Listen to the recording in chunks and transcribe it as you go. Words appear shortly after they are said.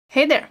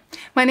Hey there,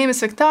 my name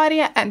is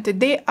Victoria and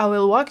today I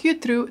will walk you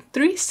through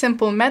 3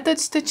 simple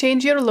methods to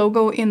change your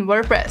logo in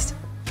WordPress.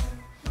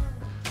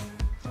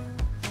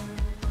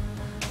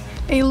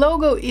 A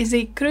logo is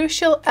a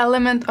crucial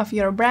element of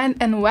your brand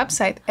and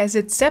website as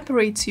it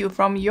separates you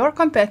from your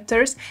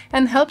competitors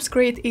and helps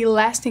create a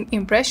lasting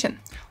impression.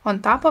 On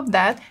top of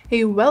that,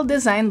 a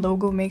well-designed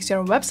logo makes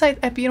your website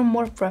appear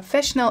more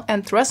professional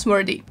and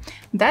trustworthy.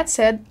 That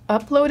said,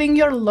 uploading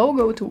your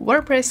logo to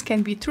WordPress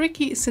can be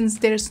tricky since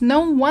there's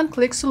no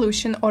one-click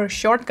solution or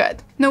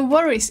shortcut. No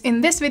worries,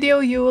 in this video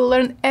you will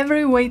learn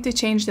every way to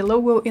change the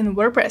logo in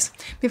WordPress.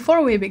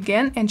 Before we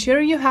begin,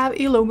 ensure you have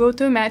a logo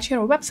to match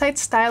your website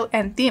style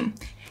and theme.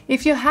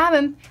 If you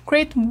haven't,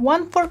 create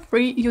one for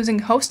free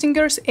using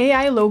Hostinger's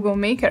AI Logo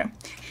Maker.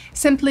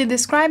 Simply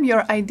describe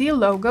your ideal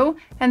logo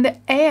and the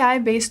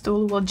AI-based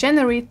tool will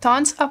generate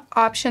tons of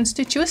options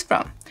to choose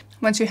from.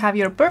 Once you have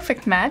your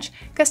perfect match,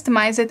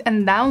 customize it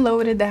and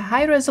download the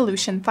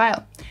high-resolution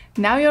file.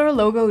 Now your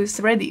logo is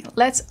ready.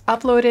 Let's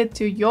upload it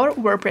to your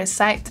WordPress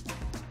site.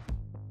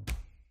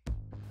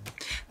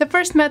 The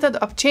first method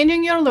of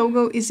changing your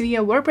logo is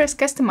via WordPress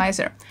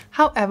Customizer.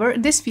 However,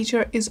 this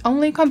feature is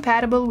only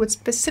compatible with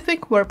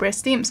specific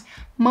WordPress themes,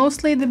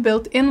 mostly the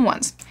built-in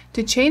ones.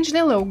 To change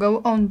the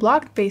logo on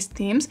block-based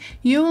themes,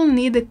 you will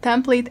need a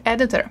template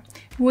editor.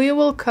 We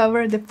will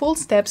cover the full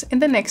steps in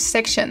the next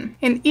section.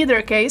 In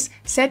either case,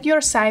 set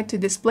your site to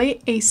display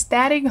a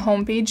static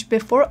homepage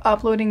before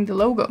uploading the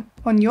logo.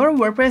 On your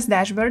WordPress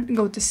dashboard,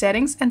 go to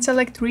Settings and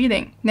select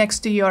Reading.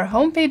 Next to your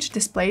homepage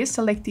display,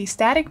 select the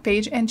static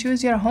page and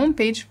choose your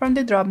homepage from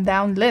the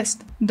drop-down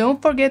list.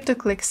 Don't forget to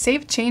click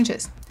Save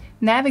Changes.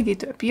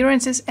 Navigate to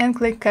Appearances and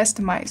click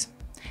Customize.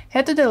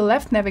 Head to the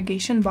left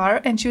navigation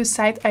bar and choose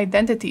Site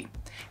Identity.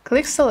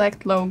 Click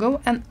Select Logo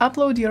and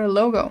upload your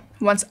logo.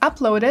 Once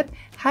uploaded,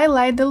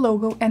 highlight the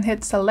logo and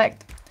hit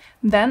Select.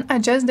 Then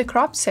adjust the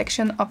crop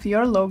section of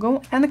your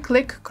logo and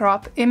click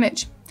Crop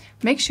Image.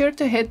 Make sure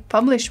to hit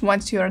Publish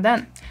once you're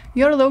done.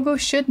 Your logo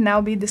should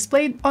now be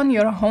displayed on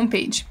your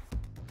homepage.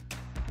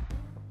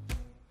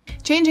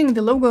 Changing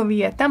the logo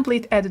via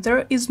template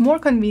editor is more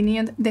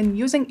convenient than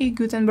using a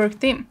Gutenberg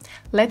theme.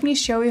 Let me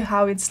show you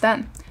how it's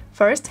done.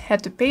 First,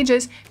 head to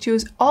Pages,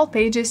 choose All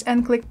Pages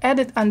and click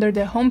Edit under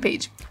the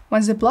homepage.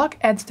 Once the block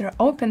editor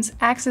opens,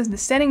 access the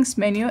Settings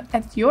menu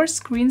at your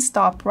screen's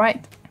top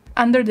right.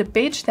 Under the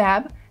Page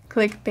tab,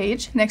 click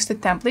Page next to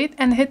Template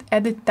and hit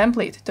Edit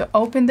Template to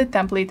open the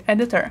template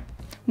editor.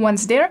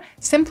 Once there,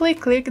 simply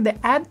click the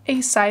Add a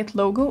Site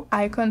logo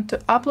icon to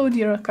upload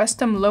your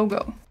custom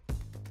logo.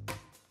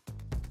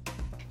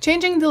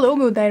 Changing the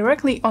logo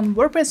directly on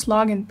WordPress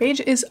login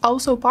page is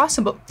also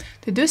possible.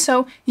 To do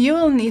so, you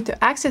will need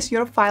to access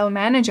your file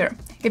manager.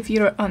 If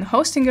you're on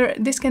Hostinger,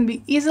 this can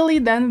be easily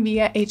done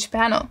via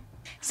hPanel.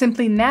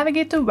 Simply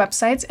navigate to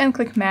Websites and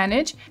click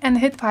Manage and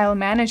hit File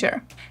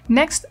Manager.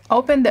 Next,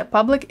 open the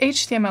public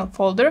HTML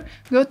folder,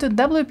 go to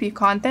WP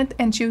Content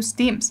and choose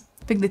Themes.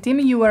 Pick the theme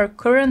you are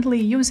currently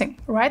using.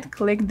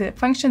 Right-click the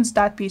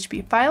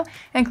functions.php file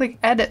and click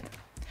Edit.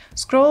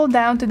 Scroll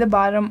down to the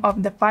bottom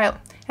of the file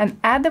and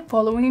add the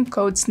following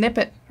code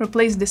snippet.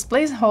 Replace this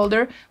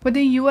placeholder with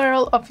the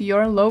URL of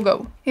your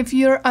logo. If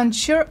you're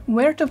unsure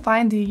where to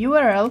find the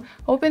URL,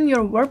 open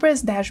your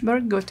WordPress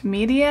dashboard, go to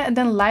Media,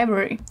 then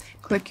Library.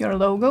 Click your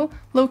logo,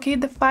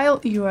 locate the file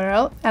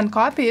URL, and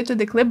copy it to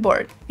the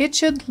clipboard. It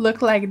should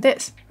look like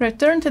this.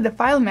 Return to the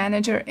File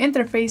Manager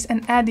interface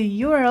and add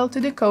the URL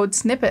to the code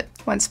snippet.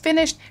 Once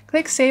finished,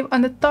 click Save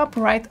on the top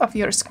right of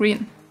your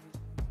screen.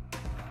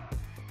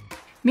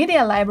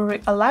 Media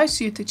Library allows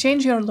you to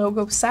change your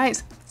logo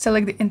size.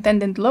 Select the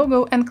intended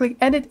logo and click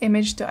Edit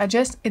Image to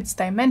adjust its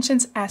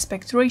dimensions,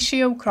 aspect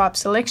ratio, crop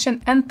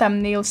selection, and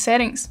thumbnail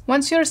settings.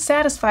 Once you're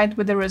satisfied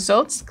with the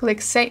results,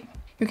 click Save.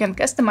 You can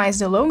customize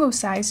the logo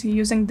size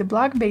using the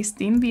block-based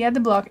theme via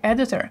the block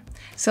editor.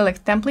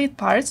 Select Template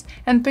Parts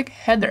and pick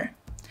Header.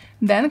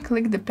 Then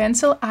click the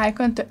pencil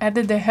icon to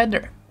edit the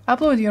header.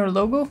 Upload your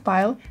logo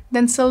file,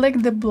 then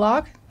select the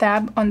Block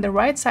tab on the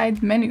right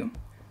side menu.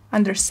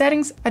 Under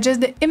Settings,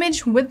 adjust the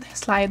image width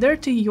slider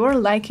to your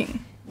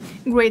liking.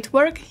 Great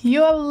work!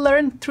 You have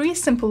learned 3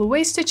 simple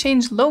ways to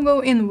change logo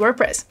in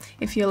WordPress.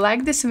 If you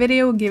like this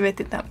video, give it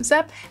a thumbs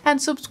up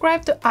and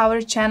subscribe to our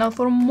channel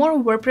for more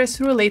WordPress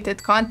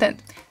related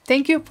content.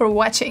 Thank you for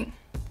watching!